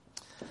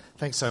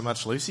Thanks so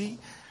much, Lucy,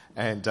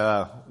 and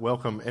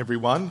welcome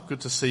everyone.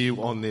 Good to see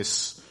you on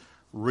this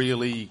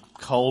really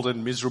cold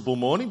and miserable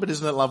morning, but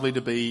isn't it lovely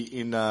to be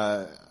in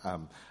a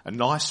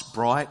nice,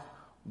 bright,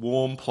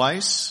 warm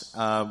place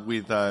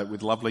with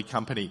lovely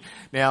company.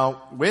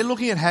 Now, we're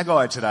looking at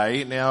Haggai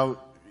today. Now,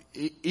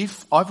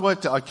 if I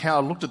looked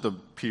at the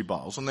pew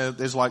Bibles, and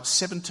there's like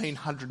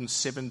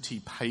 1,770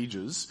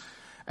 pages,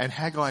 and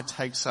Haggai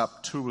takes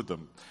up 2 of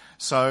them.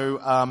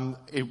 So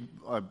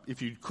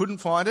if you couldn't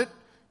find it,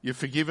 you're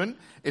forgiven.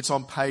 It's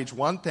on page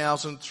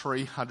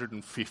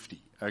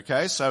 1,350.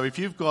 Okay, so if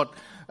you've got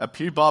a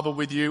pew Bible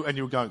with you and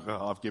you're going,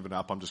 oh, I've given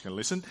up, I'm just going to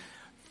listen,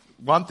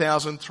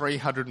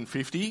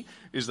 1,350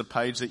 is the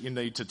page that you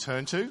need to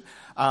turn to.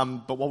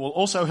 But what will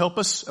also help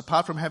us,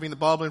 apart from having the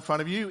Bible in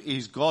front of you,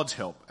 is God's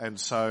help. And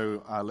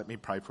so let me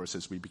pray for us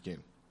as we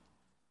begin.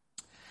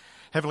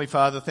 Heavenly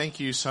Father, thank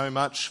you so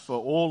much for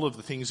all of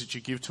the things that you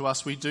give to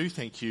us. We do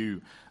thank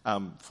you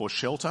for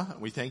shelter.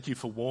 We thank you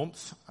for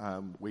warmth.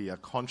 We are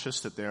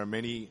conscious that there are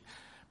many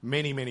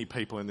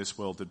people in this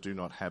world that do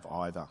not have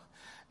either.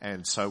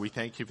 And so we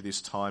thank you for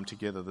this time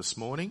together this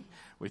morning.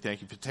 We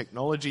thank you for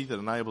technology that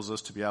enables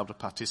us to be able to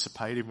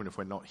participate even if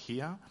we're not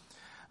here.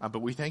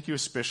 But we thank you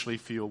especially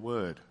for your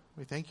word.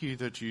 We thank you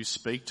that you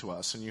speak to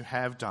us, and you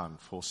have done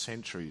for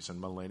centuries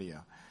and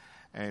millennia.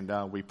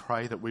 And we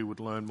pray that we would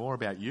learn more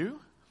about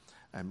you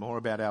and more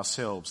about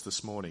ourselves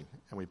this morning.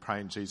 And we pray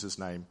in Jesus'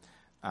 name,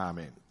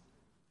 amen.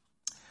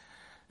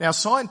 Now,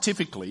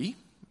 scientifically,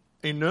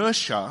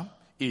 inertia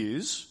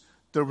is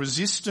the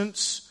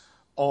resistance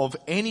of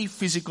any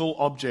physical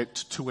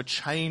object to a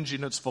change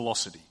in its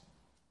velocity.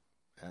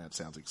 That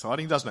sounds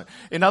exciting, doesn't it?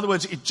 In other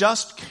words, it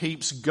just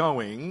keeps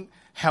going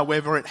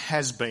however it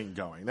has been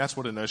going. That's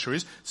what inertia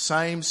is.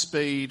 Same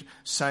speed,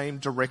 same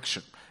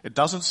direction. It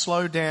doesn't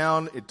slow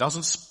down, it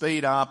doesn't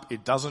speed up,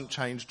 it doesn't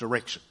change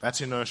direction. That's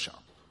inertia.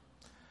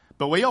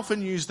 But we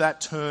often use that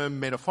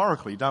term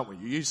metaphorically, don't we?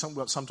 You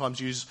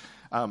sometimes use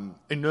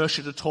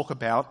inertia to talk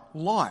about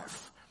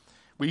life.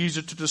 We use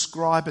it to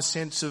describe a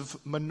sense of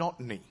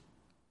monotony,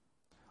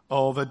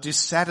 of a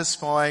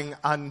dissatisfying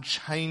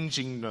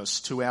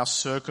unchangingness to our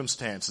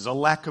circumstances, a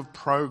lack of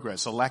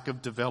progress, a lack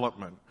of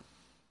development.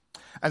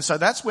 And so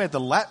that's where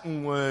the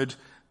Latin word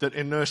that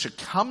inertia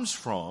comes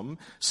from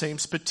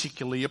seems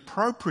particularly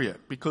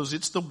appropriate, because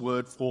it's the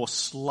word for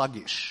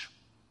sluggish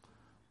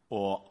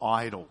or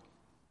idle.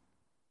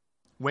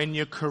 When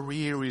your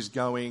career is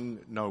going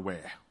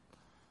nowhere,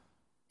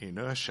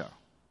 inertia.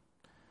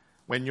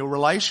 When your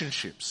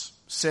relationships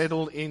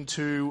settle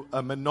into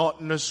a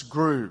monotonous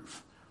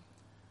groove,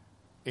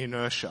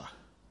 inertia.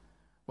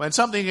 When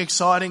something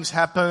exciting's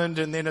happened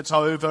and then it's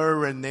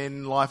over and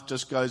then life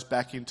just goes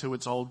back into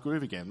its old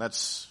groove again,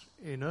 that's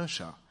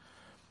inertia.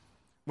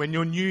 When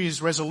your New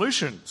Year's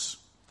resolutions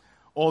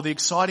or the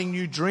exciting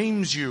new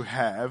dreams you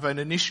have and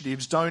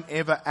initiatives don't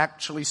ever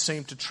actually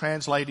seem to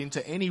translate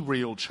into any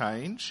real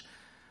change,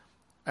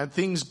 and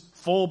things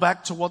fall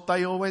back to what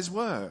they always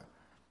were.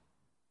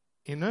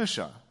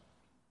 Inertia.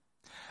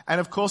 And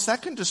of course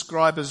that can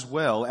describe as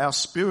well our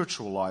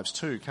spiritual lives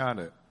too, can't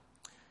it?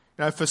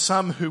 You know, for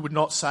some who would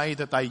not say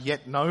that they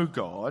yet know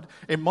God,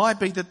 it might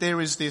be that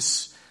there is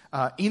this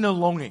inner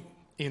longing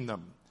in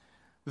them,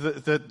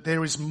 that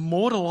there is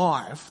more to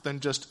life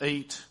than just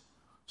eat,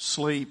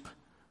 sleep,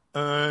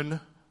 earn,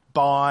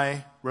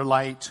 buy,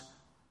 relate,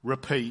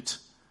 repeat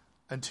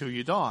until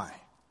you die.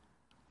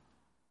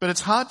 But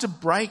it's hard to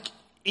break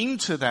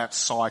into that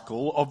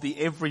cycle of the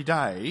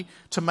everyday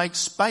to make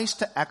space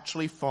to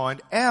actually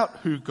find out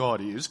who God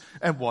is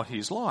and what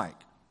He's like.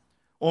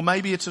 Or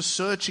maybe it's a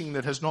searching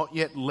that has not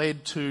yet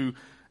led to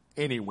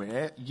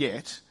anywhere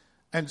yet,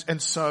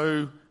 and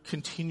so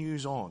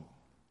continues on.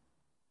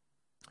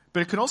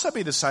 But it can also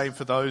be the same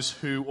for those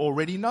who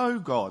already know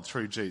God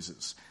through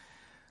Jesus.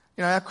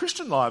 You know, our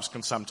Christian lives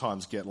can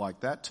sometimes get like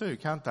that too,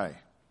 can't they?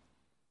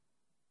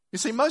 You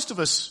see, most of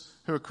us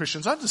who are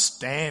Christians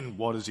understand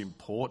what is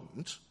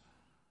important.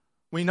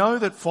 We know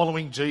that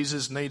following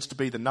Jesus needs to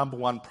be the number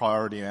one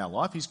priority in our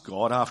life. He's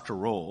God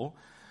after all.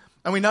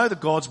 And we know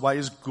that God's way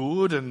is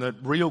good and that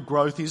real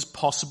growth is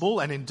possible.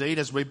 And indeed,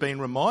 as we've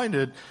been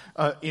reminded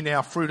in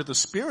our Fruit of the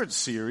Spirit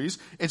series,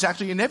 it's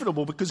actually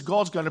inevitable because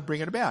God's going to bring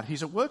it about.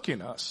 He's at work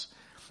in us.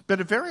 But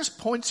at various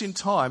points in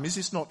time, is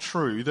this not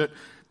true,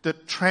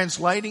 that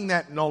translating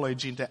that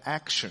knowledge into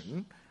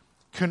action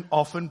can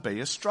often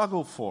be a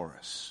struggle for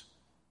us?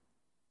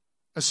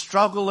 A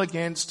struggle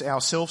against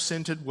our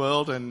self-centered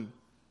world, and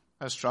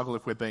a struggle,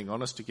 if we're being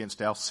honest,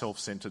 against our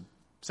self-centered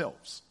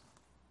selves.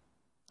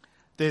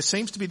 There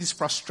seems to be this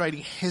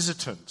frustrating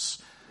hesitance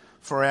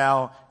for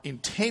our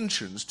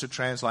intentions to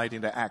translate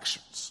into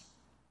actions.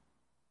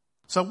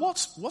 So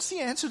what's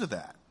the answer to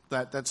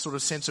that sort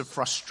of sense of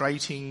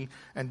frustrating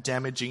and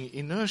damaging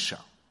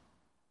inertia?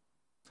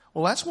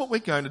 Well, that's what we're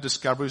going to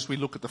discover as we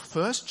look at the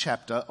first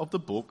chapter of the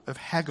book of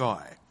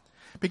Haggai.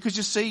 Because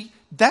you see,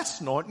 that's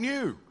not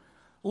new.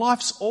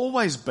 Life's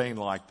always been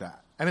like that.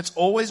 And it's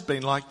always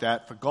been like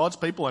that for God's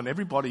people and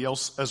everybody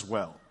else as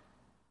well.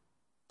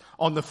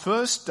 On the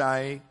first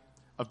day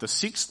of the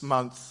 6th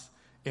month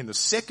in the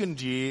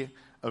 2nd year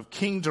of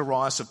King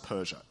Darius of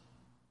Persia.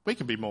 We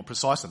can be more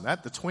precise than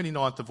that, the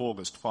 29th of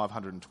August,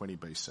 520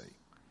 BC.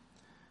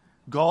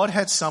 God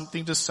had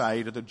something to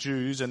say to the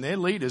Jews and their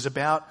leaders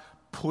about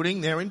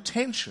putting their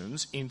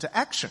intentions into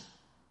action.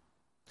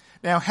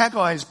 Now,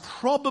 Haggai is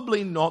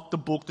probably not the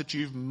book that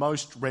you've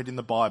most read in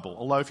the Bible,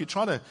 although if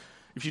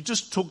you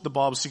just took the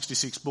Bible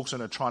 66 books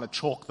and are trying to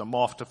chalk them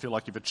off to feel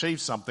like you've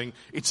achieved something,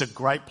 it's a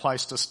great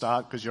place to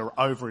start because you're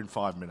over in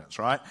 5 minutes,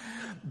 right?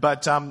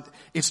 But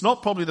it's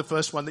not probably the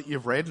first one that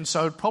you've read, and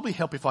so it'd probably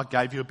help if I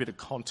gave you a bit of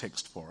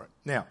context for it.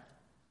 Now,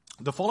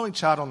 the following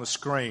chart on the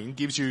screen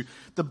gives you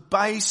the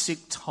basic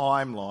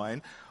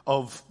timeline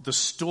of the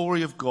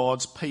story of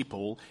God's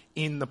people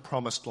in the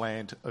promised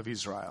land of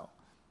Israel.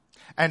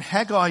 And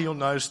Haggai, you'll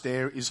notice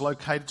there, is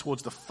located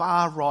towards the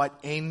far right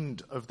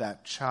end of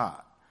that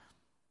chart.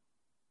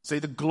 See,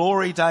 the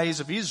glory days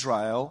of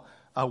Israel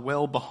are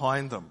well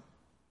behind them.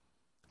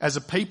 As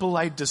a people,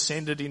 they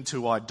descended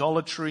into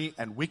idolatry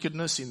and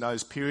wickedness in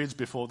those periods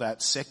before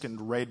that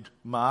second red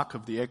mark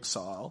of the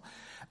exile.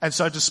 And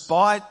so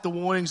despite the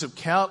warnings of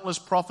countless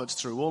prophets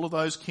through all of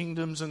those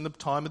kingdoms and the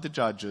time of the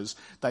judges,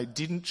 they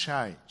didn't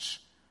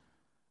change.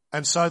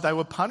 And so they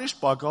were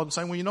punished by God and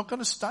saying, well, you're not going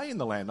to stay in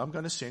the land. I'm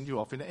going to send you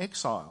off into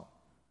exile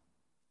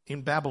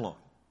in Babylon.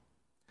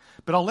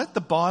 But I'll let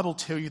the Bible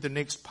tell you the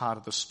next part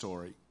of the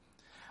story.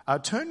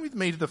 Turn with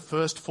me to the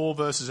first 4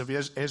 verses of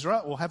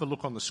Ezra. We'll have a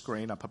look on the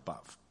screen up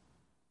above.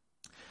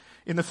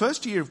 In the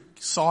first year of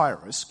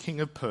Cyrus, king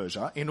of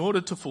Persia, in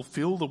order to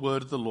fulfill the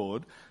word of the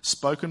Lord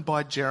spoken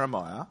by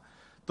Jeremiah,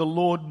 the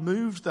Lord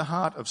moved the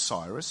heart of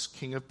Cyrus,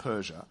 king of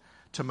Persia,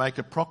 to make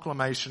a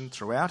proclamation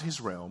throughout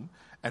his realm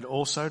and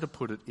also to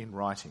put it in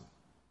writing.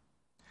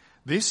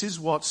 This is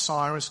what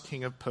Cyrus,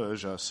 king of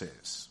Persia,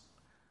 says.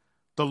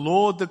 The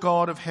Lord, the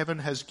God of heaven,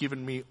 has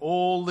given me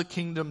all the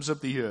kingdoms of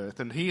the earth,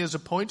 and he has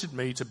appointed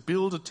me to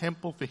build a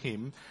temple for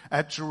him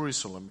at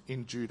Jerusalem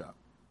in Judah.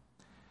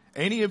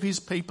 Any of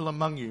his people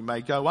among you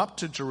may go up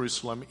to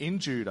Jerusalem in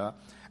Judah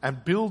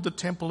and build the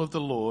temple of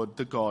the Lord,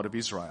 the God of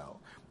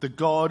Israel, the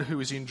God who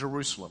is in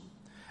Jerusalem,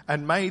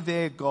 and may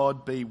their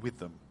God be with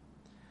them.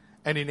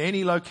 And in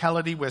any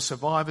locality where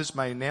survivors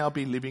may now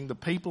be living, the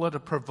people are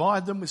to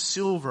provide them with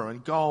silver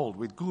and gold,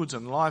 with goods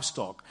and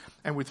livestock,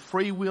 and with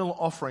free will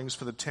offerings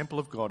for the temple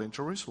of God in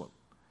Jerusalem.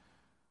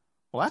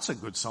 Well, that's a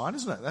good sign,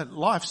 isn't it? That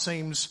life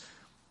seems,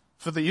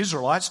 for the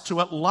Israelites,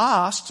 to at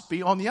last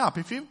be on the up.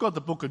 If you've got the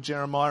book of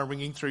Jeremiah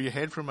ringing through your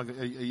head from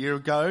a year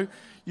ago,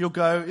 you'll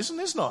go, isn't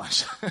this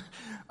nice?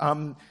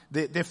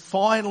 They're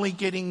finally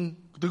getting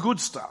the good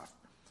stuff.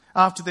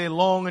 After their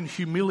long and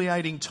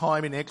humiliating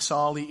time in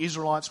exile, the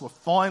Israelites were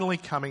finally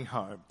coming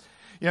home.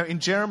 You know, in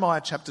Jeremiah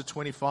chapter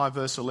 25,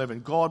 verse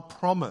 11, God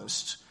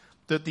promised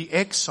that the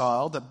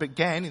exile that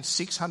began in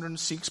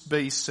 606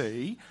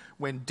 BC,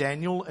 when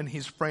Daniel and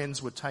his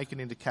friends were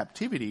taken into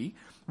captivity,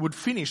 would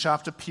finish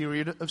after a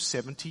period of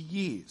 70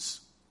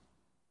 years.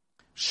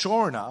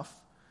 Sure enough,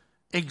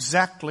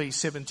 exactly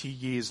 70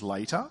 years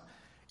later,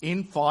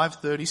 in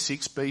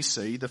 536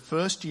 BC, the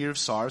first year of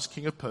Cyrus,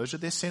 king of Persia,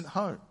 they're sent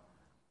home.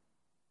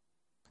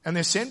 And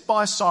they're sent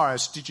by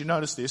Cyrus, did you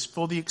notice this,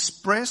 for the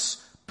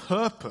express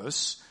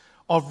purpose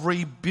of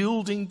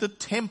rebuilding the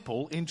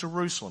temple in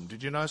Jerusalem.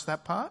 Did you notice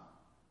that part?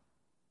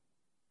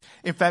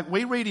 In fact,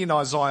 we read in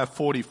Isaiah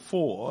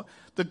 44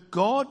 that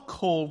God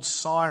called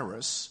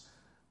Cyrus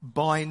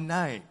by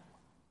name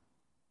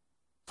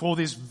for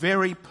this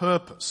very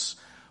purpose,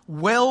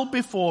 well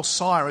before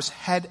Cyrus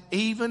had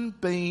even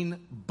been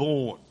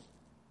born,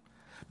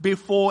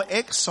 before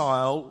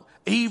exile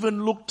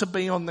even looked to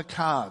be on the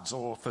cards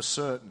or for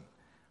certain.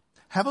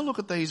 Have a look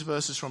at these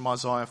verses from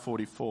Isaiah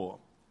 44.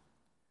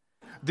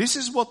 This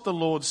is what the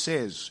Lord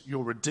says,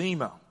 your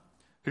Redeemer,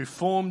 who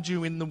formed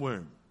you in the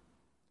womb.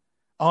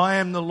 I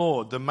am the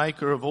Lord, the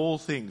maker of all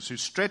things, who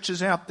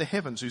stretches out the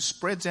heavens, who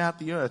spreads out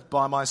the earth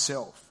by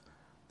myself,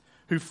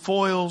 who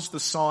foils the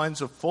signs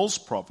of false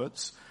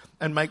prophets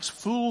and makes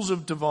fools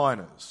of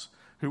diviners,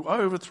 who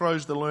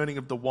overthrows the learning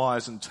of the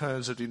wise and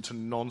turns it into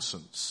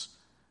nonsense,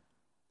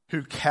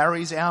 who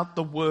carries out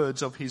the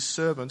words of his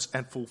servants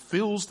and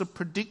fulfills the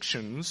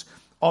predictions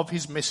of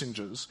his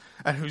messengers,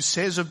 and who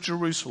says of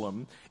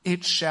Jerusalem,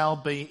 it shall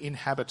be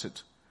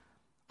inhabited.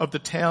 Of the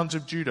towns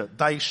of Judah,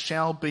 they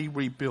shall be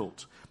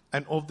rebuilt,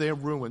 and of their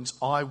ruins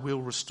I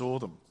will restore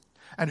them.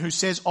 And who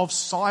says of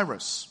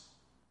Cyrus,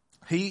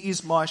 he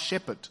is my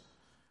shepherd,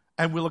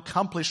 and will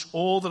accomplish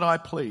all that I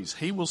please.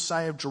 He will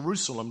say of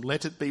Jerusalem,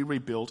 let it be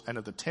rebuilt, and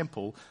of the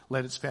temple,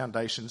 let its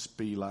foundations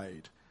be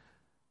laid.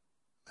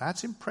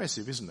 That's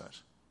impressive, isn't it?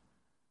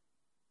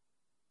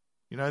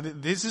 You know,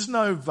 this is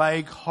no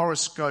vague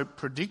horoscope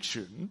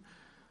prediction.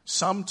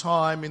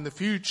 Sometime in the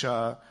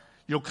future,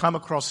 you'll come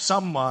across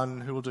someone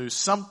who will do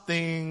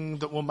something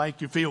that will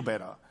make you feel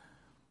better.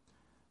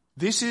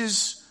 This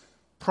is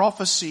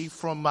prophecy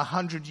from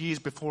 100 years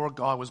before a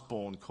guy was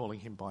born,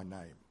 calling him by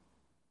name.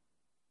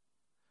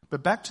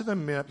 But back to the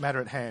matter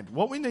at hand.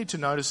 What we need to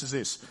notice is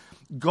this.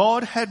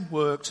 God had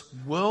worked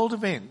world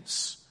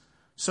events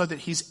so that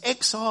his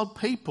exiled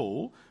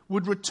people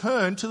would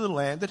return to the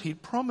land that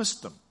he'd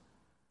promised them.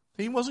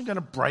 He wasn't going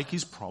to break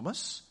his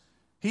promise.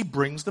 He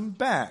brings them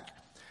back.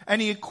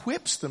 And he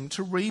equips them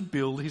to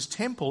rebuild his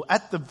temple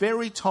at the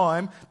very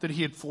time that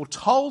he had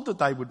foretold that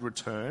they would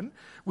return,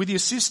 with the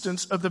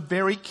assistance of the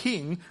very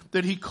king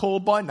that he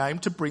called by name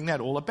to bring that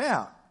all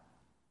about.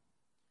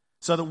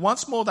 So that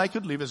once more they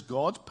could live as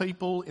God's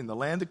people in the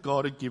land that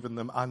God had given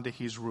them under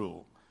his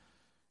rule,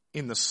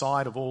 in the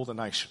sight of all the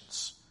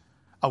nations.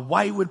 A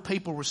wayward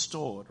people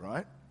restored,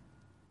 right?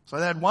 So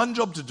they had one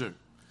job to do.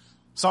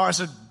 Cyrus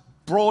had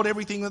brought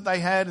everything that they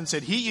had and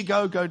said, here you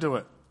go do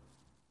it.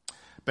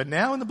 But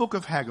now in the book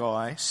of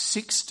Haggai,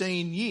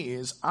 16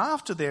 years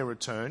after their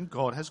return,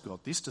 God has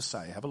got this to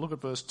say. Have a look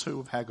at verse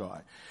 2 of Haggai.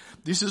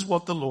 This is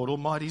what the Lord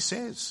Almighty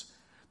says.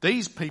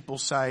 These people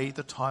say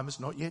the time has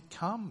not yet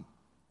come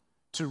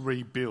to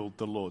rebuild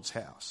the Lord's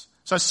house.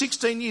 So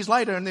 16 years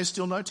later and there's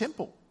still no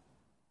temple.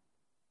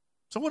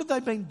 So what have they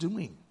been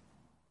doing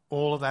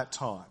all of that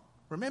time?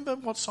 Remember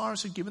what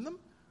Cyrus had given them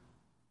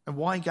and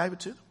why he gave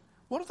it to them?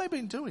 What have they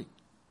been doing?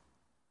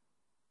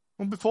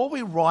 Well, before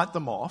we write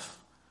them off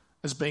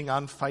as being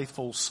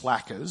unfaithful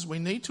slackers, we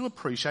need to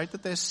appreciate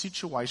that their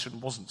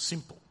situation wasn't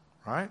simple,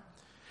 right?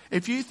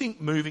 If you think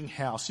moving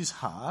house is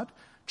hard,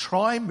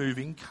 try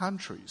moving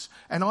countries.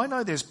 And I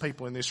know there's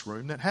people in this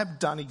room that have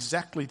done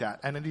exactly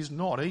that, and it is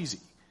not easy.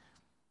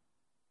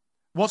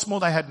 What's more,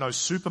 they had no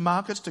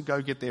supermarkets to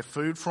go get their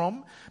food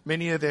from.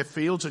 Many of their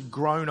fields had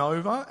grown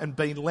over and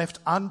been left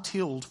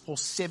untilled for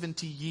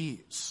 70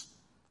 years.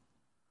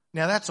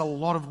 Now that's a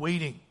lot of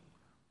weeding.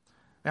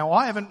 Now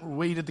I haven't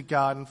weeded the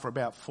garden for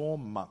about 4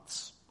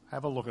 months.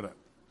 Have a look at it.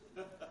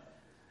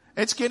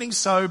 It's getting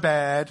so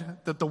bad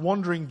that the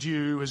wandering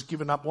Jew has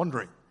given up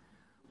wandering.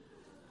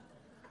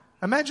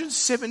 Imagine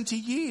 70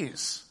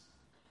 years.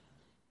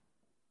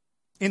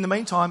 In the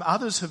meantime,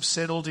 others have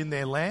settled in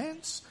their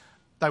lands.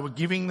 They were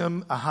giving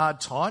them a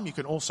hard time. You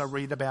can also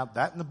read about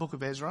that in the book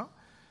of Ezra.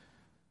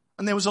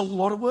 And there was a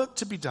lot of work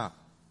to be done.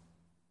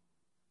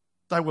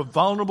 They were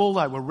vulnerable.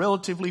 They were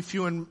relatively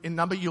few in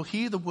number. You'll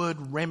hear the word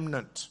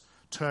remnant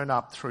turn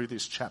up through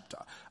this chapter.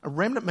 A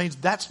remnant means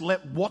that's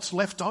what's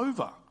left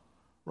over,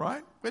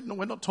 right?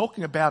 We're not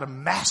talking about a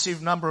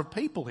massive number of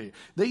people here.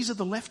 These are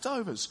the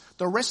leftovers.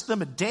 The rest of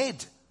them are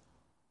dead.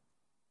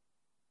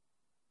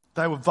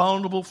 They were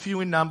vulnerable,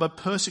 few in number,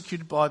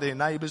 persecuted by their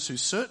neighbours who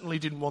certainly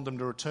didn't want them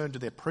to return to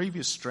their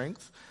previous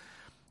strength,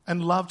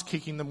 and loved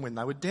kicking them when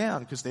they were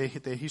down because they're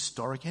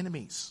historic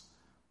enemies.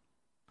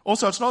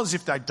 Also, it's not as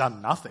if they'd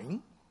done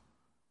nothing,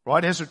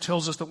 right? Ezra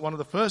tells us that one of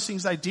the first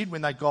things they did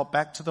when they got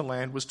back to the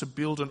land was to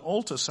build an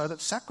altar so that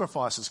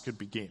sacrifices could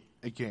begin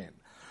again.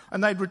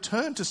 And they'd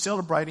returned to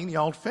celebrating the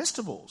old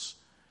festivals.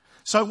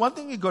 So one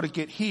thing you've got to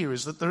get here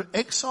is that the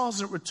exiles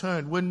that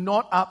returned were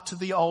not up to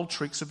the old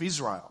tricks of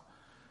Israel.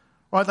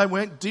 Right,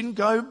 they didn't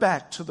go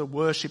back to the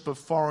worship of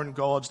foreign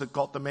gods that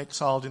got them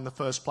exiled in the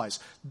first place.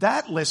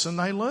 That lesson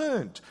they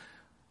learned.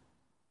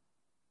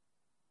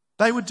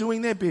 They were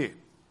doing their bit.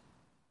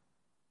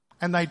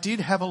 And they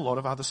did have a lot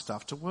of other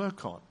stuff to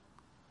work on.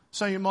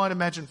 So you might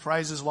imagine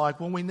phrases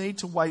like, well, we need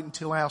to wait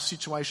until our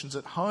situations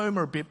at home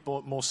are a bit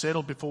more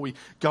settled before we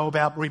go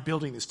about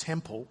rebuilding this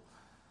temple.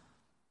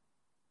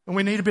 And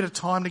we need a bit of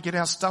time to get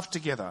our stuff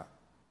together.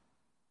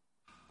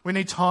 We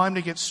need time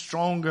to get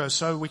stronger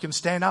so we can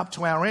stand up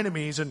to our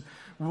enemies and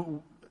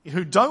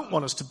who don't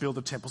want us to build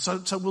the temple.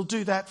 So we'll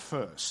do that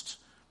first.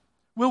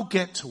 We'll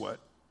get to it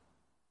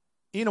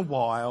in a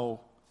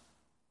while,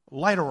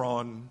 later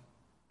on,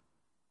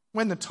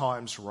 when the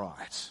time's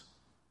right.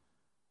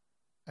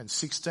 And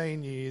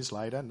 16 years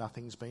later,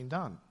 nothing's been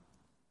done.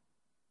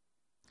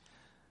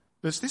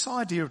 But it's this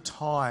idea of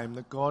time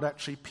that God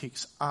actually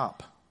picks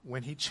up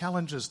when he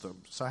challenges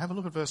them. So have a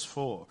look at verse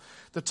 4.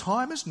 The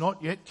time has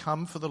not yet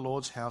come for the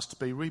Lord's house to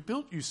be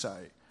rebuilt, you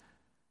say.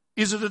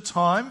 Is it a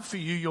time for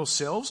you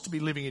yourselves to be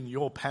living in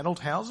your panelled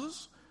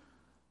houses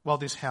while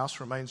this house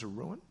remains a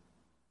ruin?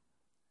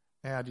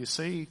 Now, do you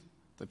see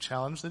the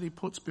challenge that he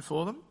puts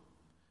before them?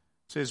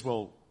 He says,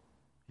 well,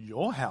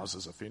 your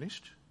houses are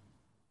finished.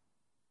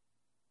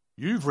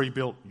 You've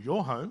rebuilt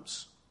your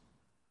homes.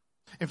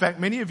 In fact,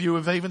 many of you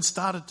have even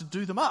started to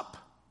do them up.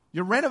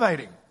 You're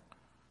renovating.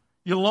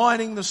 You're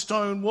lining the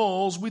stone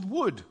walls with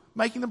wood,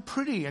 making them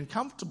pretty and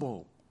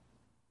comfortable.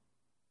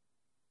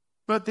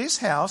 But this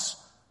house,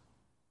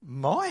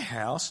 my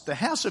house, the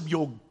house of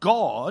your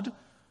God,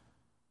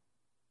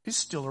 is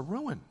still a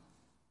ruin.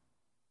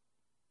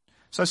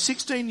 So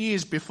 16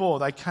 years before,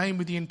 they came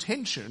with the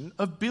intention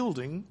of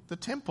building the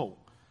temple.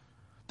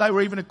 They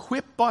were even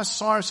equipped by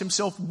Cyrus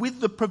himself with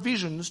the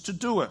provisions to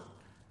do it.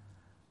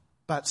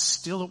 But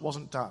still it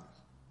wasn't done.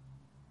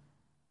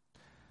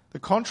 The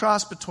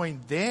contrast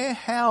between their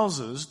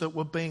houses that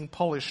were being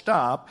polished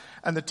up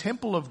and the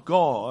temple of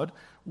God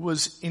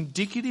was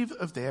indicative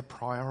of their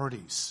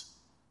priorities.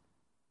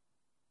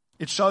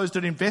 It shows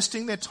that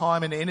investing their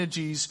time and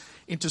energies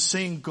into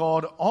seeing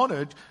God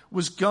honoured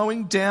was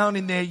going down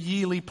in their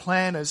yearly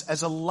planners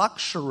as a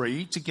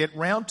luxury to get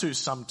round to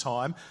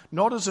sometime,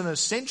 not as an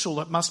essential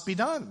that must be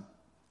done.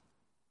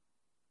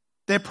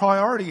 Their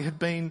priority had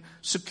been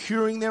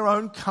securing their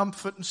own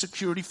comfort and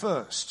security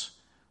first.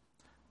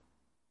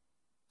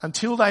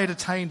 Until they had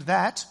attained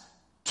that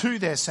to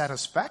their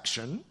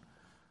satisfaction,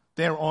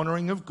 their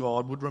honouring of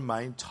God would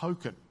remain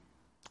token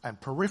and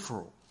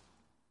peripheral.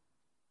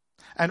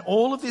 And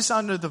all of this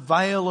under the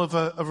veil of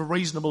a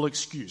reasonable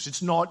excuse.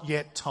 It's not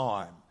yet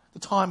time. The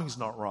timing's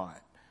not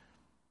right.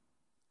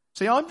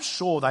 See, I'm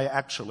sure they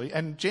actually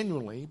and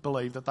genuinely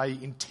believe that they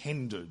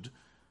intended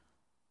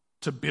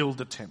to build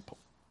the temple.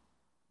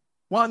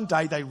 One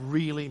day they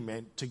really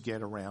meant to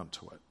get around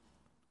to it.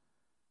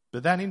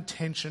 But that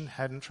intention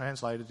hadn't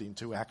translated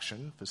into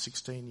action for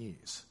 16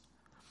 years.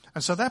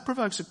 And so that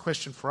provokes a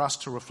question for us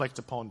to reflect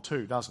upon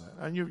too, doesn't it?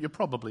 And you're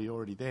probably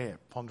already there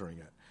pondering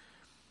it.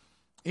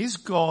 Is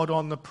God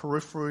on the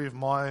periphery of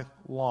my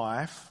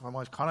life? Am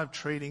I kind of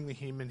treating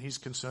him and his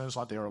concerns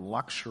like they're a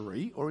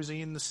luxury, or is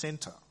he in the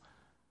centre?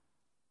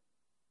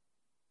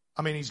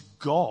 I mean, he's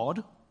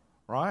God,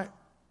 right?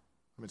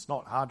 I mean, it's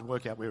not hard to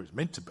work out where he's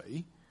meant to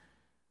be.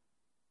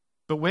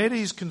 But where do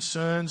his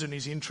concerns and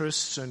his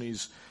interests and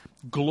his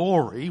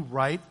glory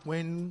rate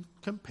when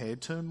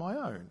compared to my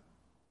own?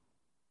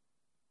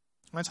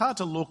 And it's hard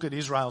to look at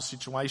Israel's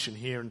situation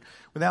here and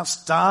without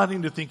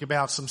starting to think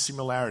about some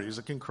similarities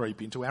that can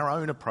creep into our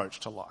own approach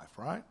to life,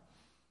 right?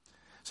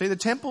 See, the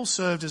temple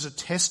served as a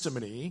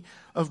testimony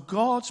of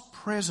God's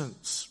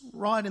presence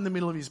right in the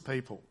middle of his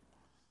people.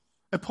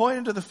 It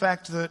pointed to the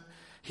fact that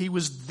he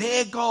was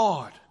their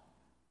God.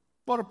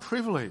 What a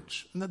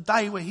privilege. And that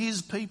they were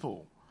his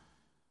people.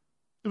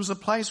 It was a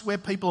place where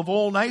people of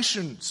all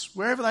nations,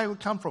 wherever they would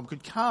come from,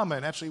 could come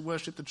and actually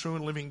worship the true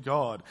and living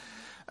God.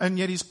 And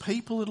yet his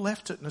people had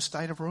left it in a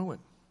state of ruin.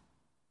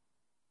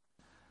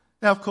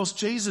 Now, of course,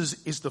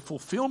 Jesus is the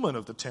fulfillment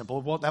of the temple,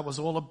 of what that was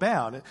all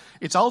about.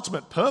 Its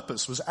ultimate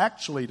purpose was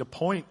actually to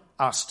point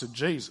us to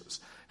Jesus.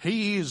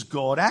 He is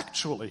God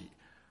actually,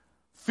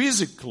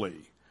 physically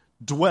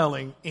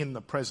dwelling in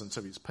the presence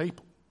of his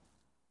people.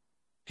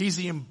 He's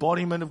the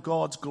embodiment of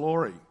God's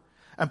glory.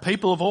 And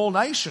people of all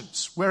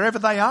nations, wherever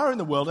they are in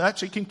the world,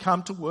 actually can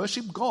come to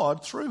worship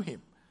God through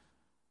him.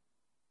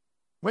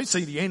 We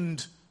see the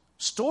end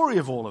story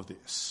of all of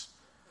this.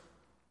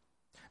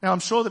 Now, I'm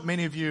sure that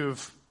many of you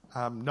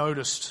have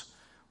noticed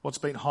what's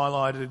been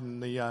highlighted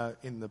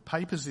in the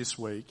papers this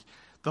week,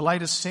 the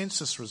latest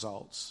census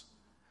results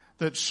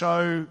that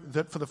show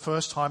that for the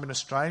first time in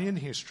Australian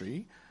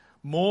history,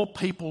 more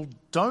people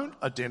don't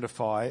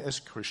identify as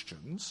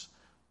Christians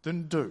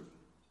than do.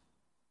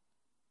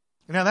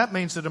 Now, that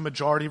means that a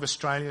majority of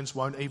Australians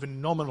won't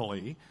even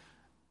nominally,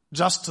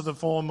 just to the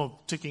form of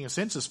ticking a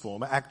census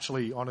form,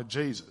 actually honour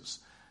Jesus.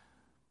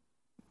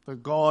 The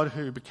God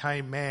who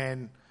became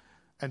man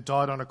and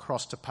died on a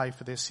cross to pay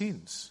for their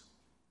sins.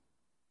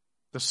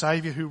 The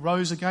Saviour who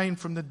rose again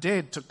from the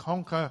dead to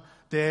conquer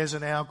theirs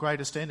and our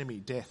greatest enemy,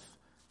 death,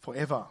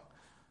 forever.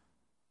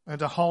 And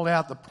to hold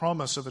out the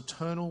promise of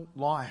eternal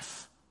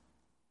life.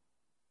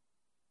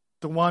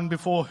 The one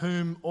before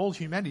whom all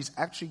humanity is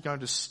actually going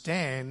to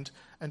stand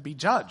and be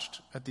judged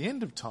at the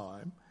end of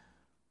time,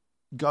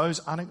 goes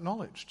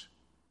unacknowledged.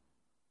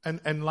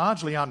 And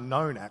largely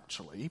unknown,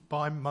 actually,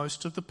 by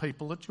most of the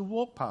people that you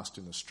walk past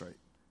in the street.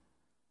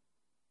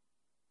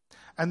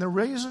 And the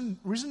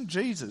risen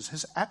Jesus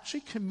has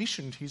actually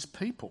commissioned his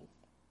people,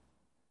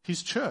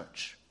 his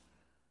church,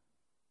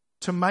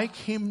 to make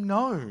him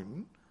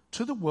known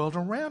to the world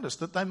around us,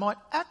 that they might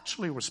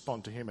actually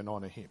respond to him and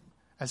honour him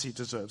as he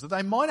deserves, that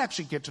they might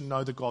actually get to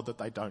know the God that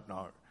they don't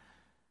know,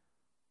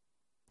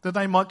 that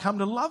they might come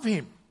to love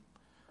him,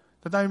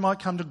 that they might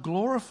come to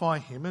glorify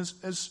him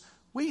as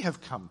we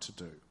have come to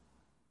do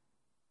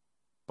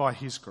by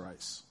his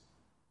grace.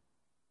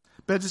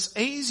 But it's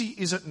easy,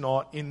 is it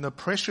not, in the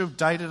pressure of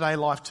day-to-day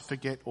life to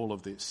forget all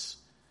of this,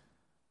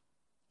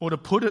 or to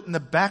put it in the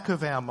back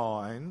of our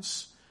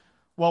minds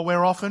while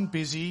we're often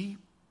busy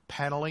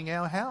panelling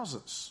our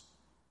houses.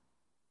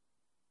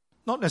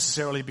 Not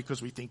necessarily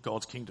because we think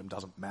God's kingdom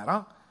doesn't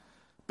matter,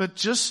 but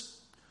just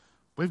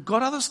we've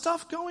got other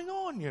stuff going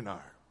on, you know.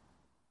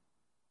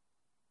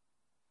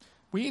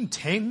 We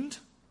intend,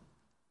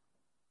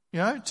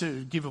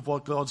 to give of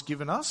what God's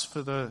given us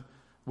for the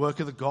work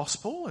of the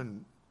gospel,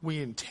 and we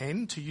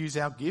intend to use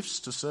our gifts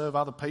to serve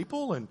other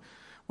people, and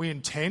we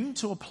intend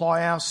to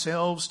apply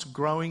ourselves to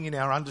growing in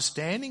our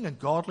understanding and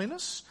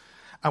godliness,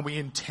 and we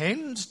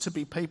intend to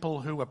be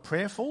people who are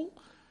prayerful.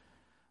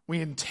 We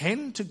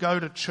intend to go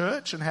to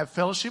church and have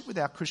fellowship with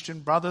our Christian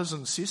brothers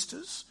and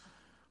sisters.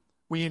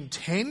 We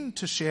intend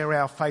to share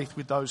our faith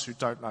with those who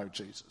don't know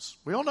Jesus.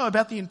 We all know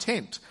about the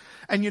intent.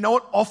 And you know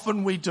what?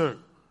 Often we do.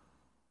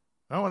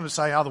 I don't want to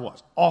say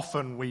otherwise.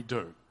 Often we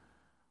do.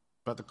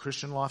 But the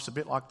Christian life's a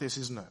bit like this,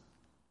 isn't it?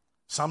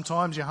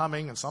 Sometimes you're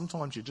humming and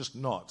sometimes you're just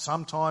not.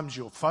 Sometimes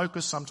you're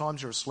focused,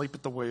 sometimes you're asleep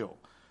at the wheel.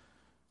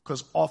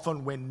 Because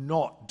often we're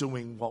not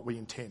doing what we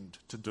intend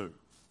to do.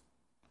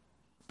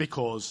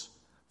 Because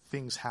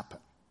things happen.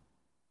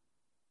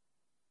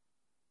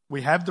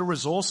 We have the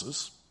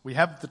resources, we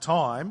have the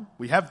time,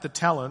 we have the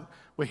talent,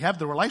 we have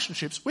the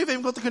relationships, we've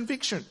even got the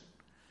conviction.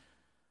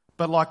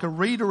 But like a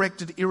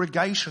redirected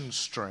irrigation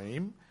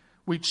stream,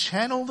 we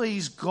channel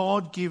these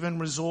God-given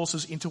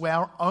resources into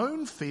our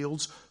own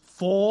fields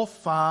for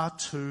far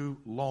too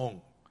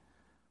long.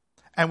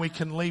 And we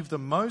can leave the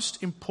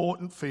most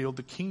important field,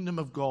 the kingdom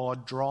of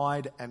God,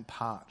 dried and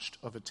parched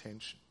of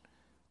attention.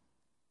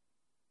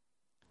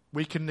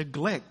 We can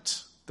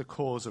neglect the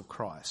cause of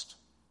Christ,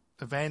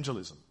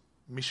 evangelism,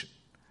 mission.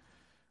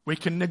 We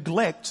can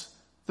neglect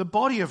the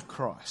body of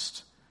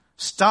Christ,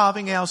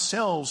 starving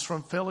ourselves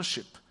from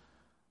fellowship,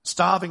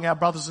 starving our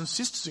brothers and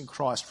sisters in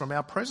Christ from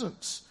our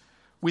presence,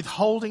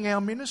 withholding our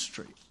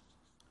ministry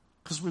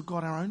because we've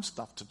got our own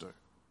stuff to do.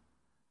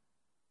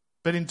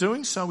 But in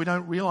doing so, we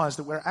don't realise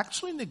that we're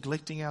actually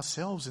neglecting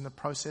ourselves in the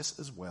process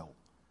as well.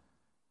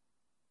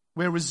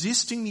 We're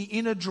resisting the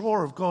inner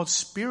draw of God's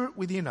Spirit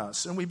within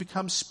us, and we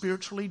become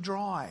spiritually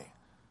dry,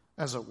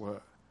 as it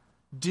were,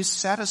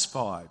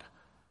 dissatisfied,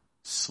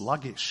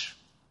 sluggish,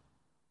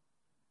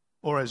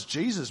 or as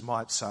Jesus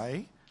might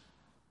say,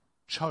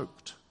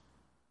 choked,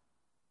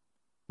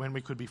 when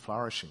we could be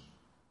flourishing.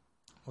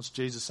 What's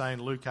Jesus saying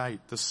in Luke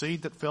 8? The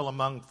seed that fell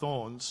among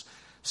thorns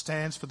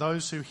stands for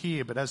those who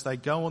hear, but as they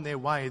go on their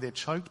way, they're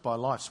choked by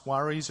life's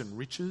worries and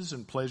riches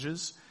and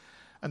pleasures,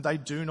 and they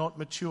do not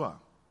mature.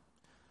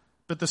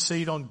 But the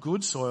seed on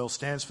good soil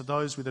stands for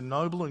those with a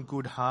noble and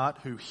good heart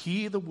who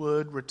hear the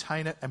word,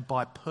 retain it, and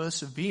by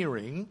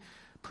persevering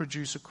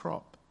produce a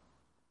crop.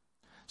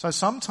 So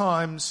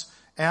sometimes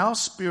our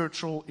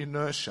spiritual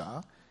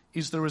inertia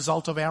is the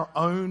result of our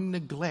own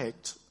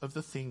neglect of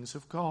the things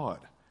of God.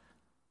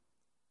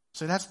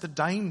 So that's the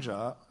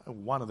danger,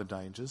 one of the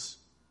dangers,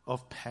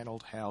 of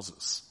panelled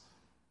houses.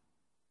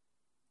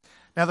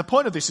 Now, the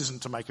point of this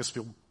isn't to make us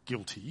feel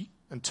guilty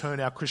and turn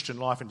our Christian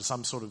life into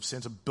some sort of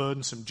sense of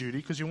burdensome duty,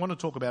 because you want to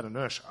talk about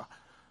inertia.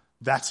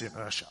 That's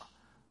inertia.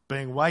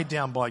 Being weighed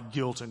down by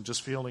guilt and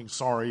just feeling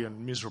sorry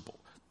and miserable.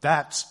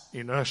 That's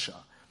inertia.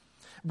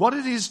 What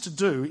it is to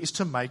do is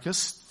to make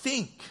us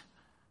think,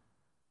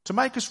 to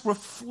make us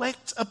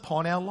reflect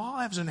upon our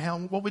lives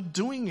and what we're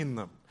doing in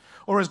them.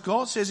 Or as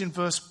God says in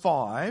verse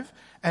 5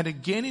 and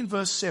again in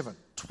verse 7,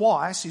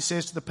 twice he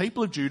says to the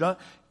people of Judah,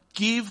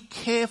 give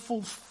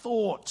careful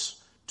thought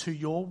to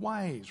your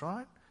ways,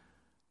 right?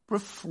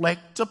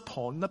 Reflect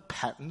upon the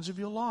patterns of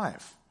your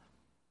life.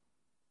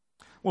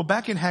 Well,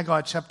 back in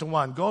Haggai chapter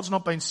 1, God's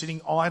not been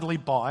sitting idly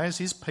by as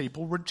his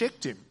people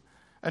reject him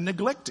and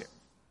neglect him.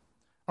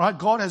 Right?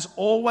 God has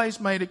always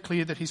made it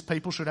clear that his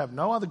people should have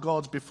no other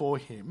gods before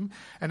him.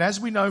 And as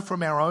we know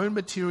from our own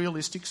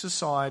materialistic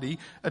society,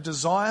 a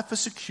desire for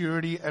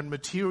security and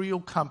material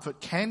comfort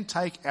can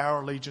take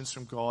our allegiance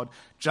from God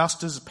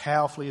just as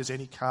powerfully as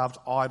any carved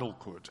idol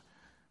could.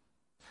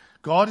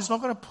 God is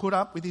not going to put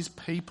up with his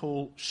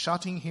people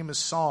shutting him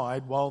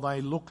aside while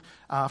they look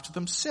after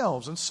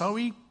themselves. And so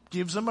he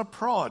gives them a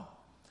prod.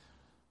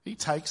 He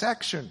takes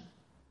action.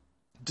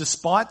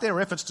 Despite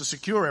their efforts to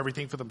secure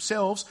everything for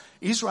themselves,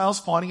 Israel's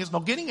finding it's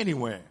not getting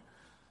anywhere.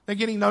 They're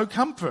getting no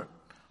comfort.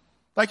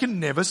 They can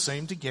never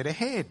seem to get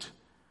ahead.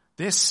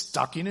 They're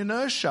stuck in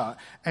inertia,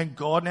 and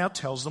God now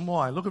tells them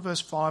why. Look at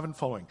verse 5 and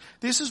following.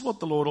 This is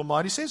what the Lord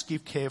Almighty says,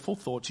 give careful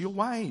thought to your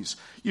ways.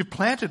 You've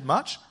planted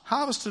much,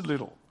 harvested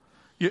little.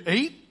 You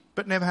eat,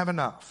 but never have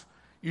enough.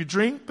 You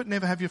drink, but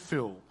never have your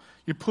fill.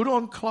 You put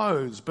on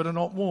clothes, but are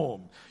not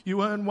warm.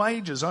 You earn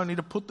wages only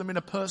to put them in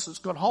a purse that's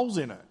got holes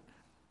in it.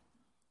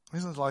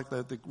 Isn't it like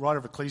the writer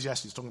of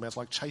Ecclesiastes is talking about? It's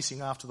like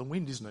chasing after the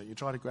wind, isn't it? You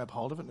try to grab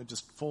hold of it and it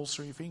just falls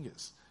through your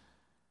fingers.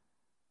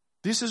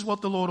 This is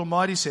what the Lord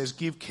Almighty says,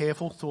 give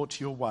careful thought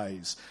to your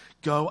ways.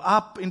 Go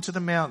up into the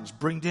mountains,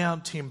 bring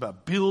down timber,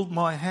 build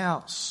my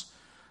house,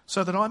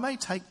 so that I may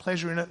take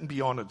pleasure in it and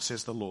be honoured,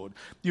 says the Lord.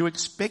 You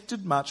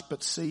expected much,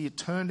 but see, it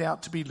turned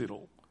out to be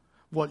little.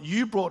 What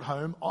you brought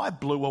home, I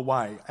blew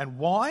away. And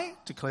why,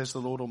 declares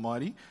the Lord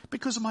Almighty?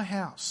 Because of my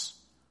house,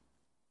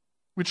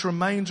 which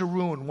remains a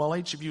ruin while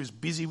each of you is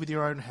busy with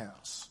your own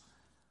house.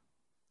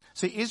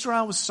 See,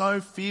 Israel was so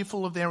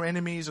fearful of their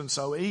enemies and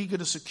so eager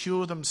to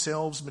secure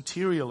themselves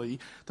materially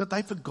that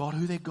they forgot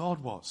who their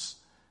God was.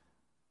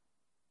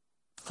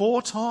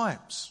 4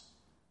 times,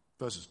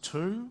 verses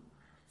 2,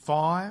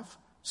 5,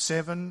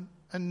 7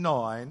 and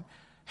 9,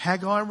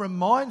 Haggai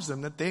reminds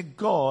them that their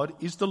God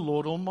is the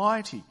Lord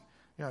Almighty.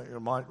 You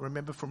might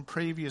remember from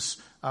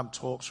previous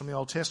talks from the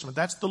Old Testament,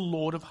 that's the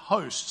Lord of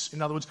hosts.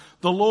 In other words,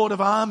 the Lord of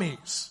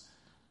armies.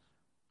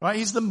 Right?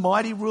 He's the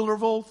mighty ruler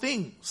of all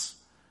things.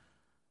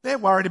 They're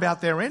worried about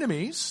their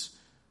enemies,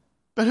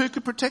 but who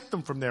could protect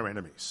them from their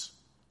enemies?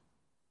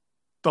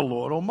 The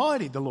Lord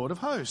Almighty, the Lord of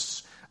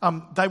hosts.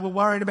 They were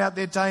worried about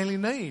their daily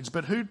needs,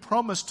 but who'd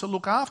promised to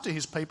look after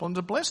his people and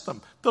to bless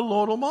them? The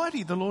Lord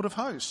Almighty, the Lord of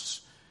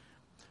hosts.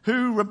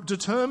 Who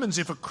determines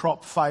if a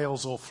crop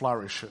fails or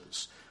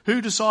flourishes? Who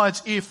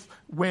decides if,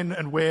 when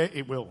and where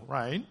it will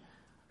rain?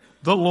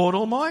 The Lord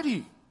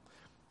Almighty.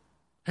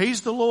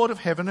 He's the Lord of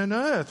heaven and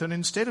earth, and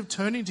instead of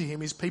turning to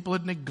him, his people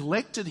had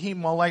neglected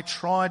him while they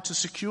tried to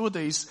secure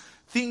these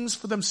things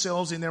for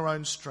themselves in their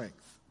own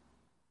strength.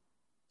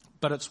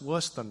 But it's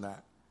worse than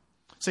that.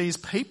 See, his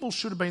people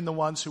should have been the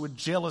ones who were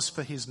jealous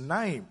for his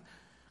name,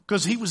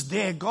 because he was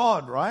their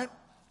God, right?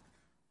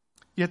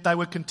 Yet they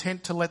were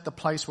content to let the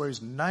place where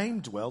his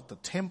name dwelt, the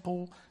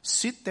temple,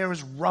 sit there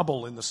as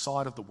rubble in the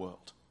sight of the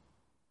world.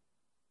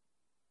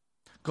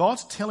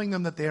 God's telling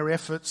them that their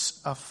efforts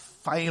are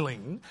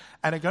failing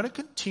and are going to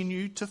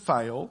continue to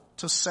fail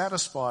to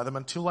satisfy them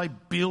until they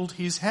build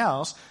his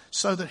house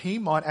so that he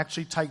might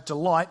actually take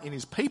delight in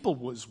his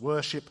people's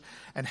worship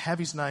and have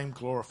his name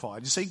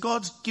glorified. You see,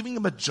 God's giving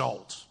them a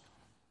jolt,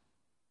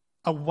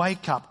 a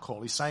wake-up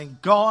call. He's saying,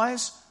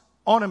 guys,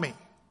 honour me.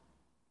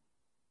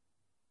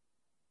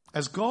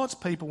 As God's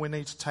people, we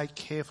need to take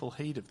careful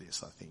heed of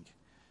this, I think.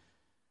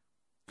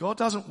 God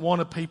doesn't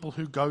want a people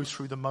who go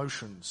through the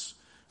motions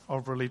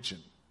of religion.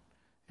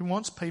 He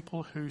wants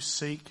people who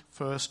seek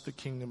first the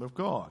kingdom of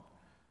God.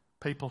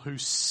 People who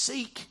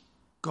seek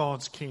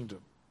God's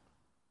kingdom.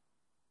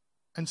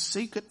 And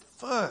seek it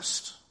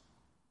first.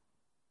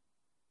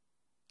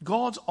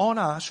 God's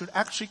honour should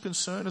actually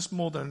concern us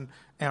more than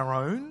our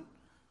own.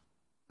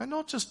 And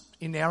not just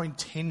in our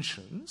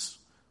intentions,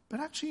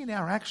 but actually in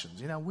our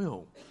actions, in our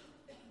will.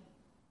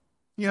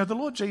 You know, the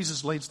Lord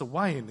Jesus leads the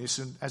way in this,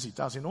 and as he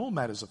does in all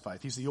matters of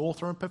faith. He's the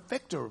author and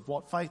perfecter of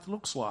what faith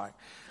looks like.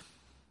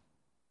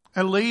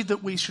 A lead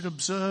that we should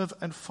observe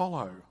and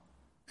follow,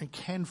 and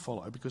can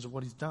follow because of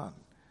what he's done.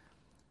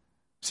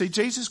 See,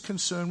 Jesus'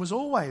 concern was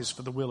always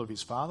for the will of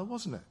his Father,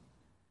 wasn't it?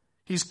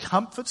 His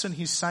comforts and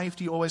his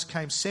safety always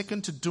came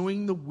second to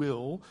doing the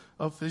will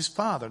of his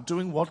Father,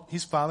 doing what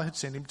his Father had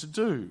sent him to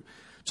do.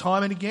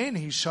 Time and again,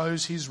 he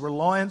shows his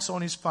reliance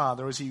on his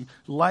Father as he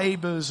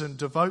labours and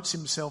devotes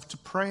himself to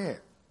prayer.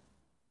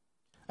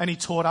 And he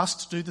taught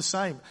us to do the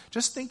same.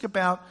 Just think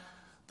about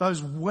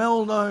those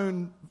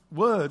well-known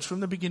words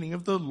from the beginning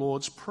of the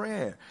Lord's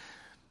Prayer.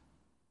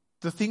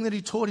 The thing that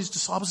he taught his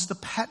disciples is the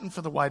pattern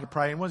for the way to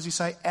pray. And what does he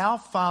say? Our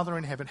Father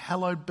in heaven,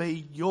 hallowed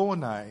be your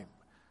name.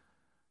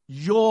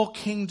 Your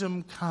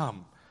kingdom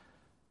come.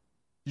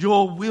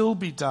 Your will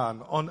be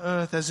done on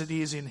earth as it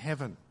is in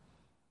heaven.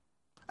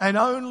 And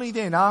only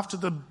then, after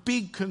the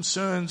big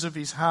concerns of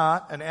his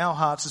heart and our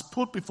hearts is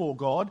put before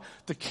God,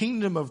 the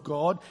kingdom of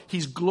God,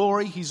 his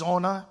glory, his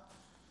honour,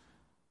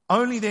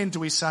 only then do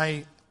we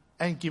say,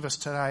 and give us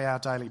today our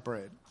daily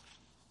bread.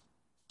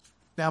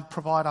 Now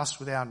provide us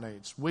with our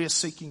needs. We are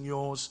seeking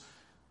yours.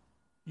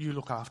 You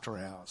look after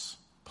ours,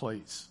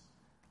 please.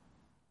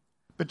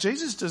 But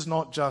Jesus does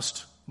not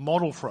just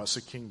model for us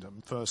a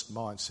kingdom first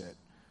mindset.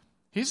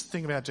 Here's the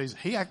thing about Jesus.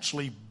 He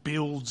actually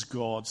builds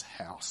God's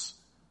house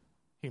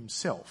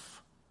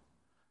himself.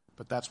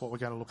 But that's what we're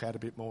going to look at a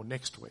bit more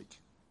next week.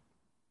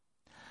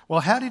 Well,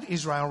 how did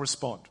Israel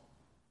respond?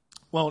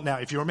 Well, now,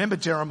 if you remember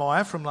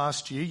Jeremiah from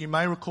last year, you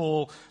may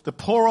recall the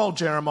poor old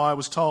Jeremiah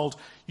was told,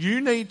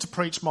 you need to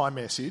preach my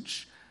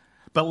message,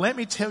 but let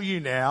me tell you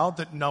now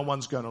that no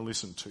one's going to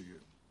listen to you.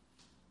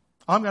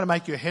 I'm going to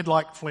make your head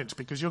like flint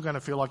because you're going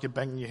to feel like you're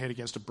banging your head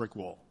against a brick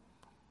wall.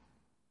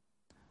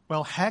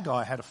 Well,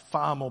 Haggai had a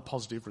far more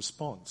positive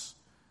response.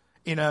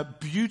 In a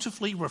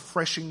beautifully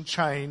refreshing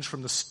change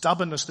from the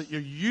stubbornness that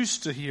you're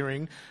used to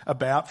hearing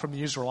about from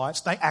the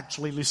Israelites, they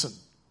actually listened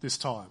this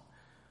time.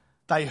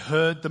 They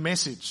heard the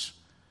message.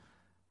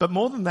 But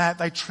more than that,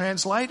 they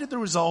translated the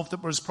resolve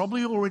that was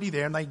probably already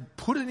there and they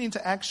put it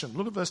into action.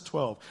 Look at verse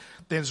 12.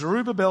 Then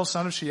Zerubbabel,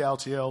 son of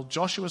Shealtiel,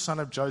 Joshua, son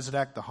of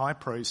Jozadak, the high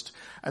priest,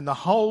 and the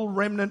whole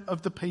remnant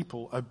of the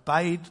people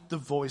obeyed the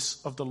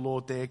voice of the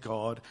Lord their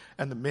God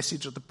and the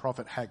message of the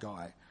prophet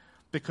Haggai,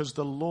 because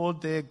the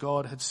Lord their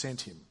God had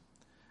sent him,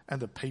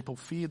 and the people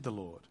feared the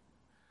Lord.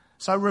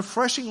 So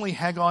refreshingly,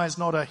 Haggai is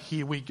not a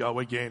here we go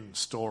again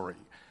story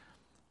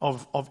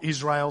of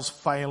Israel's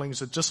failings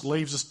that just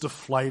leaves us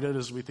deflated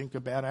as we think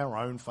about our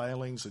own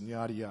failings and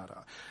yada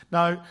yada.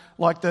 No,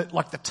 like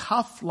the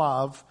tough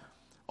love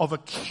of a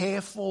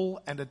careful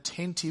and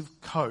attentive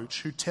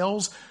coach who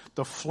tells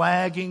the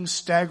flagging,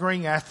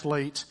 staggering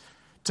athlete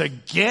to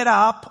get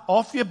up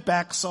off your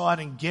backside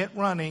and get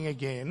running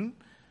again,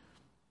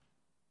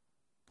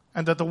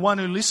 and that the one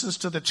who listens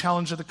to the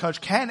challenge of the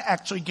coach can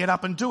actually get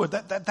up and do it.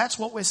 That's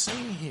what we're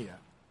seeing here.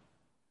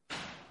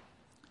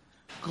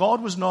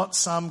 God was not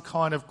some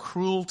kind of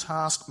cruel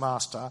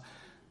taskmaster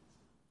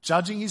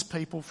judging his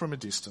people from a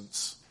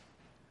distance,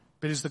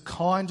 but is the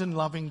kind and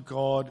loving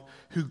God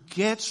who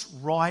gets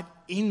right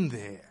in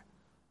there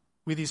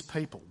with his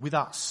people, with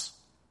us.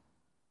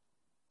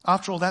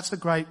 After all, that's the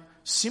great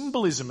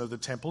symbolism of the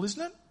temple,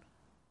 isn't it?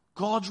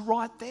 God's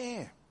right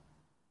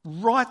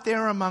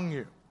there among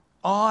you.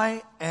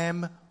 I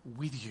am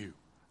with you.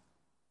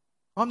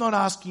 I'm not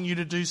asking you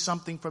to do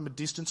something from a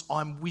distance.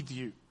 I'm with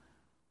you.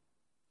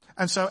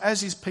 And so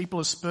as his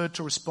people are spurred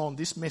to respond,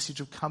 this message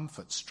of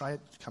comfort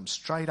comes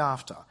straight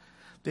after.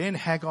 Then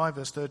Haggai,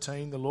 verse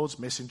 13, the Lord's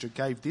messenger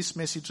gave this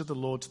message of the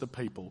Lord to the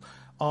people.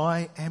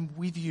 I am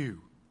with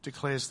you,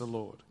 declares the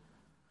Lord.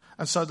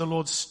 And so the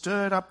Lord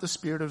stirred up the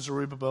spirit of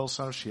Zerubbabel,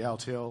 son of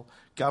Shealtiel,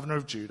 governor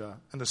of Judah,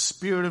 and the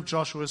spirit of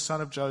Joshua,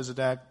 son of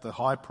Jozadak, the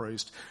high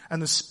priest,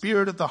 and the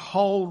spirit of the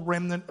whole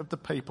remnant of the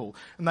people.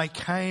 And they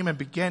came and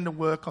began to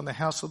work on the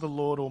house of the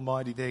Lord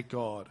Almighty their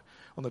God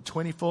on the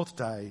 24th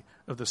day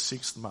of the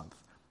 6th month.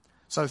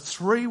 So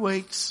 3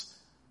 weeks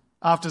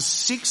after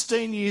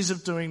 16 years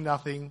of doing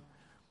nothing,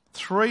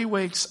 3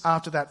 weeks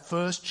after that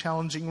first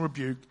challenging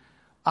rebuke,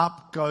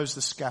 up goes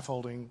the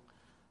scaffolding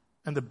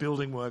and the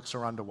building works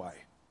are underway.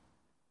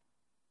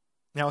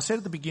 Now, I said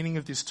at the beginning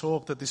of this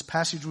talk that this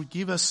passage would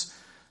give us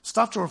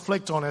stuff to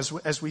reflect on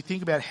as we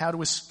think about how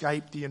to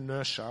escape the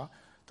inertia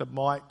that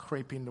might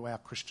creep into our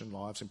Christian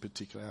lives, in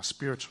particular our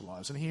spiritual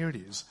lives. And here it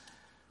is.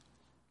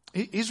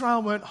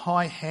 Israel weren't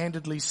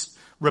high-handedly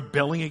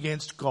rebelling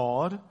against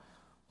God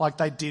like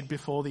they did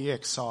before the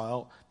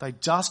exile. They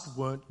just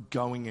weren't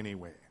going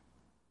anywhere.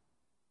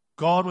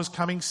 God was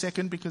coming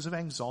second because of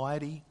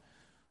anxiety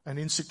and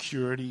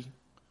insecurity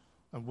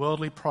and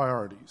worldly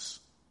priorities.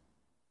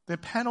 Their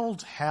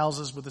panelled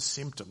houses were the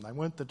symptom. They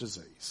weren't the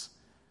disease.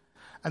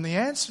 And the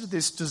answer to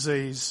this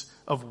disease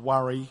of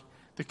worry,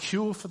 the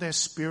cure for their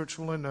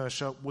spiritual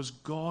inertia, was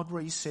God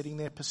resetting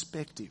their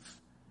perspective.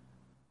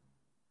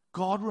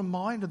 God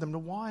reminded them to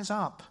wise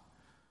up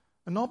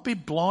and not be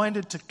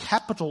blinded to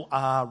capital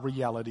R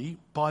reality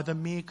by the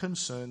mere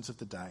concerns of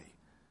the day.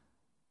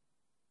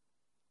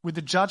 With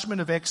the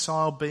judgment of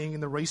exile being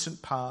in the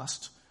recent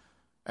past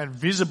and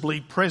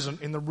visibly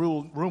present in the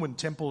ruined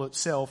temple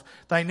itself,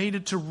 they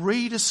needed to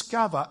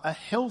rediscover a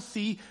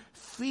healthy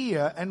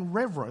fear and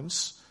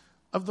reverence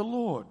of the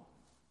Lord.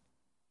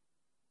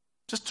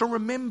 Just to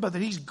remember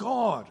that He's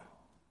God.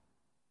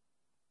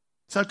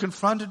 So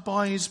confronted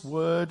by His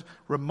word,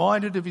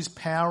 reminded of His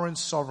power and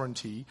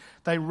sovereignty,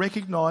 they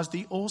recognised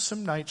the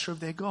awesome nature of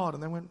their God.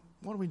 And they went,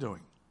 what are we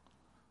doing?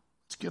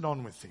 Let's get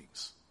on with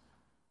things.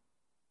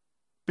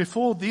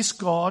 Before this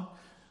God,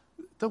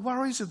 the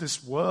worries of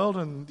this world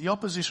and the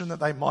opposition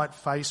that they might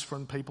face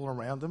from people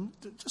around them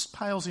just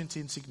pales into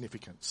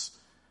insignificance.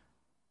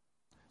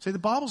 See, the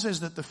Bible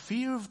says that the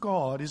fear of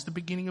God is the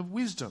beginning of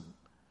wisdom.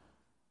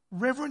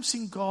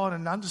 Reverencing God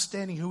and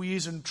understanding who He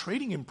is and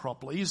treating Him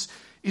properly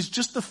is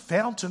just the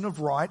fountain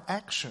of right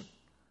action.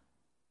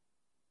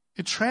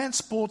 It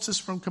transports us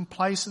from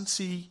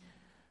complacency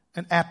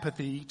and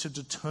apathy to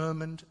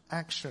determined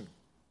action.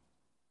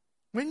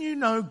 When you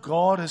know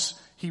God as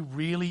He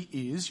really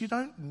is, you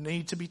don't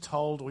need to be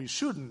told, or you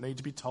shouldn't need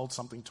to be told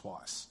something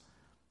twice.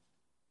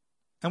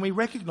 And as we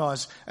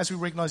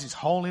recognise His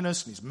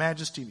holiness and His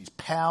majesty and His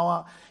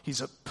power,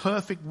 His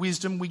perfect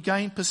wisdom, we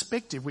gain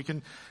perspective.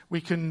 We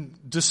can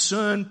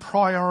discern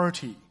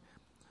priority.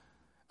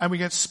 And we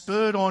get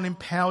spurred on,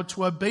 empowered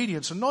to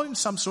obedience. And not in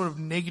some sort of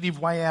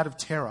negative way out of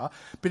terror,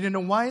 but in a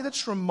way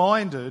that's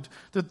reminded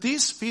that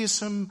this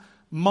fearsome,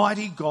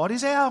 mighty God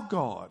is our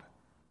God.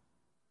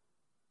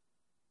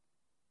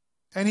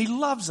 And He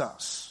loves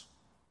us.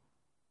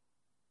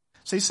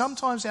 See,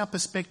 sometimes our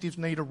perspectives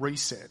need a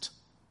reset.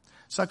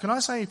 So can I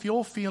say, if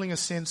you're feeling a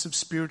sense of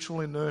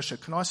spiritual inertia,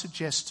 can I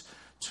suggest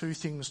two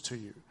things to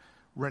you?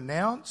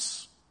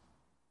 Renounce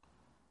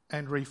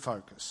and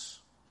refocus.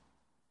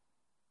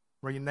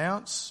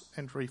 Renounce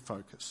and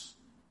refocus.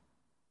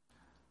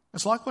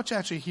 It's like what you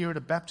actually hear at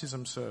a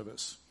baptism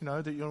service,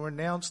 that you'll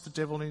renounce the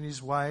devil in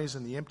his ways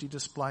and the empty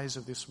displays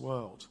of this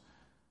world.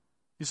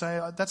 You say,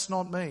 that's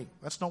not me.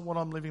 That's not what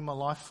I'm living my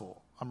life for.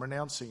 I'm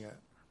renouncing it.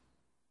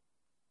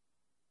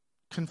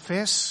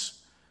 Confess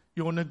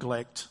your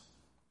neglect.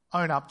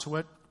 Own up to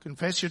it.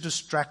 Confess your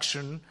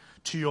distraction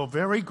to your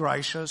very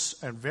gracious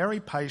and very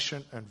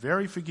patient and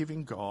very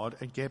forgiving God,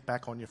 and get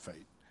back on your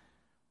feet.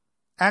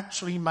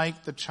 Actually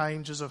make the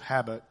changes of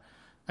habit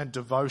and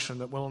devotion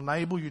that will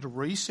enable you to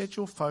reset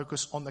your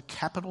focus on the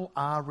capital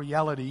R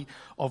reality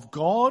of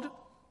God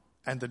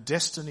and the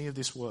destiny of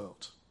this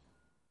world.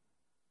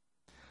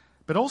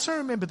 But also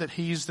remember that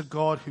He is the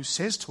God who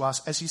says to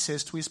us, as He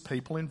says to His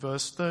people in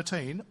verse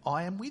 13,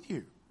 I am with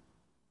you.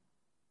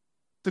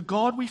 The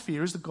God we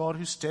fear is the God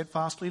who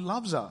steadfastly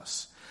loves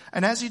us.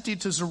 And as He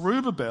did to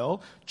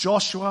Zerubbabel,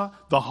 Joshua,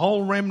 the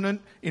whole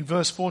remnant, in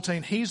verse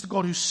 14, He's the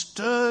God who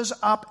stirs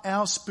up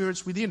our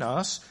spirits within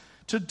us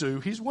to do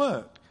His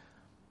work.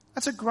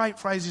 That's a great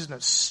phrase, isn't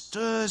it?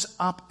 Stirs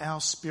up our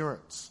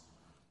spirits.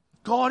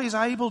 God is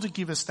able to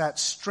give us that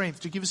strength,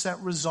 to give us that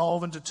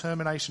resolve and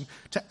determination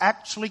to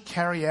actually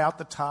carry out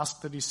the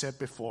task that He set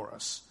before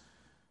us.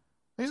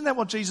 Isn't that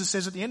what Jesus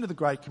says at the end of the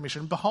Great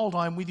Commission? Behold,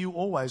 I am with you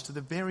always to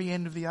the very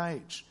end of the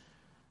age.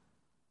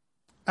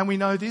 And we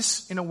know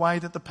this in a way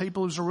that the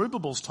people of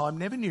Zerubbabel's time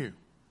never knew.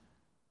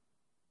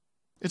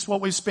 It's what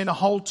we've spent a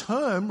whole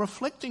term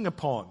reflecting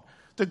upon,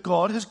 that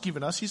God has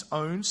given us His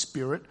own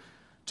Spirit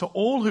to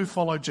all who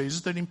follow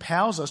Jesus that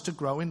empowers us to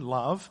grow in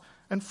love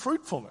and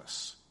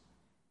fruitfulness.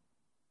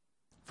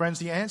 Friends,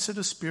 the answer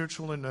to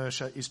spiritual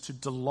inertia is to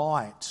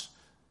delight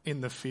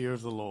in the fear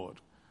of the Lord,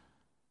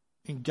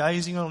 in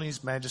gazing on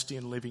His majesty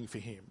and living for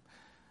Him,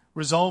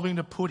 resolving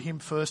to put Him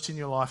first in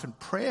your life and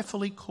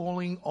prayerfully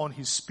calling on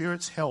His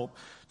Spirit's help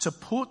to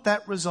put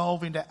that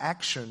resolve into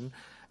action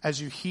as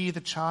you hear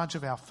the charge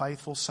of our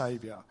faithful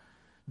Saviour.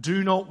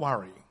 Do not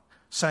worry,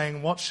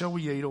 saying, what shall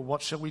we eat, or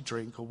what shall we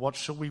drink, or what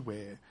shall we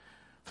wear?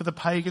 For the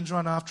pagans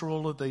run after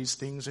all of these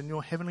things, and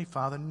your heavenly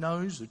Father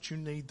knows that you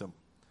need them.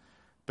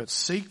 But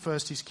seek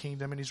first His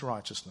kingdom and His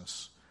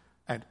righteousness,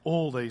 and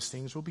all these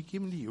things will be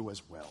given to you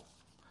as well.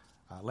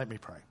 Let me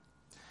pray.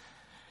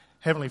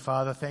 Heavenly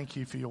Father, thank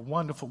You for Your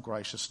wonderful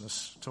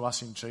graciousness to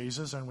us in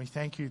Jesus, and we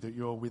thank You that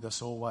You're with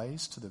us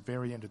always to the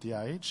very end of the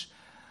age.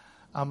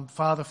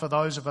 Father, for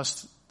those of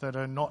us that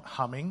are not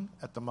humming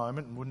at the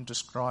moment and wouldn't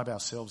describe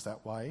ourselves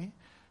that way,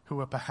 who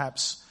are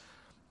perhaps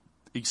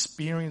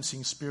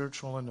experiencing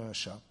spiritual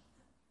inertia,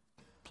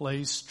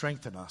 please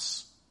strengthen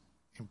us,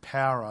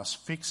 empower us,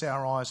 fix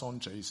our eyes on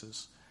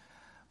Jesus,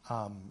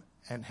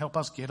 and help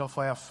us get off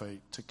our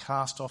feet to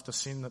cast off the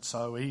sin that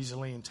so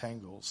easily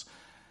entangles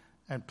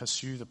and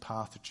pursue the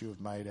path that you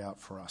have made out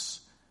for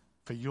us,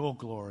 for your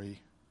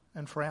glory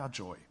and for our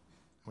joy.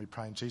 We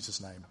pray in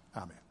Jesus' name.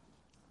 Amen.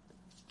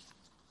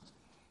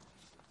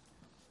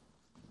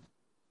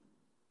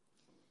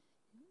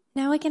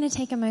 Now we're going to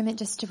take a moment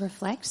just to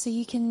reflect, so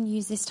you can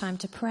use this time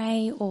to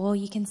pray, or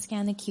you can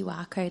scan the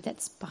QR code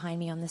that's behind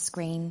me on the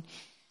screen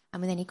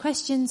with any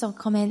questions or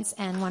comments,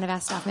 and one of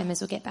our staff members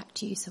will get back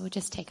to you. So we'll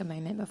just take a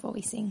moment before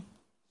we sing.